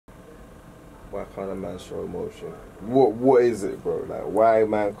Why can't a man show emotion? What is it, bro? Like, why a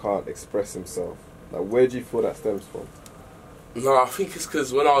man can't express himself? Like, where do you feel that stems from? No, I think it's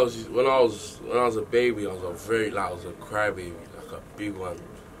because when I was a baby, I was a crybaby, like a big one,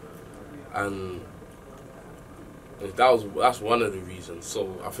 and that's one of the reasons.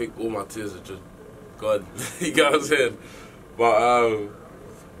 So I think all my tears are just God. You get what I'm saying? But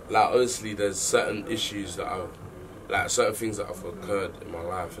like obviously, there's certain issues certain things that have occurred in my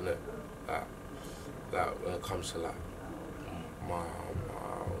life, innit? Like when it comes to like my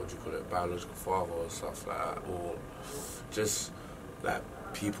what do you call it, biological father or stuff like that, or just like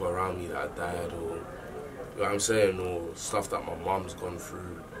people around me that died, or you know what I'm saying, or stuff that my mum's gone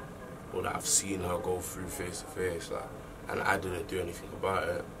through, or that I've seen her go through face to face, like, and I didn't do anything about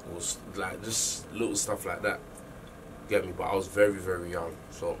it, or like just little stuff like that. Get me? But I was very, very young,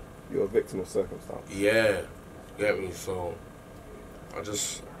 so You're a victim of circumstance. yeah, get me? So I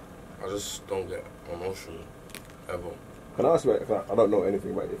just don't get emotional ever. Can I ask you, I don't know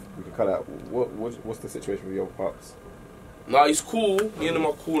anything about it, if we can cut out, what's the situation with your pops? Nah, he's cool. Me and him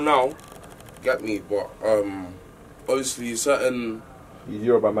are cool now. Get me? But obviously certain. He's a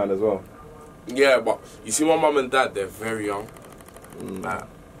Yoruba man as well. Yeah, but you see, my mum and dad, they're very young. Like,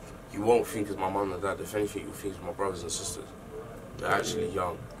 you won't think it's my mum and dad. If anything, you'll think it's my brothers and sisters. They're actually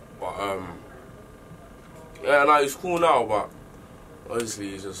young. But yeah, nah, he's cool now. But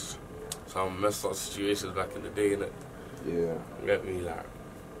obviously, it's just some messed up situations back in the day, innit? Yeah. Get me? Like,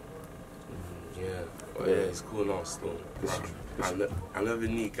 yeah. But yeah, he's cool now still. I never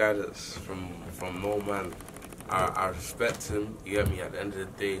need guidance from no man. I respect him. You get me? At the end of the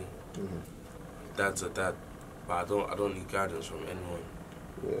day, dad's a dad, but I don't need guidance from anyone.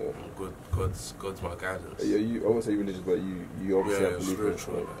 Yeah. I'm good. God's my guidance. Yeah, I won't say religious, but you obviously have belief in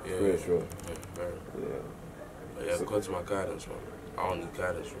spiritual. Spiritual. Yeah, very. Yeah. But yeah, God's my guidance, man. I don't need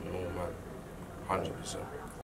guidance from no man. 100%.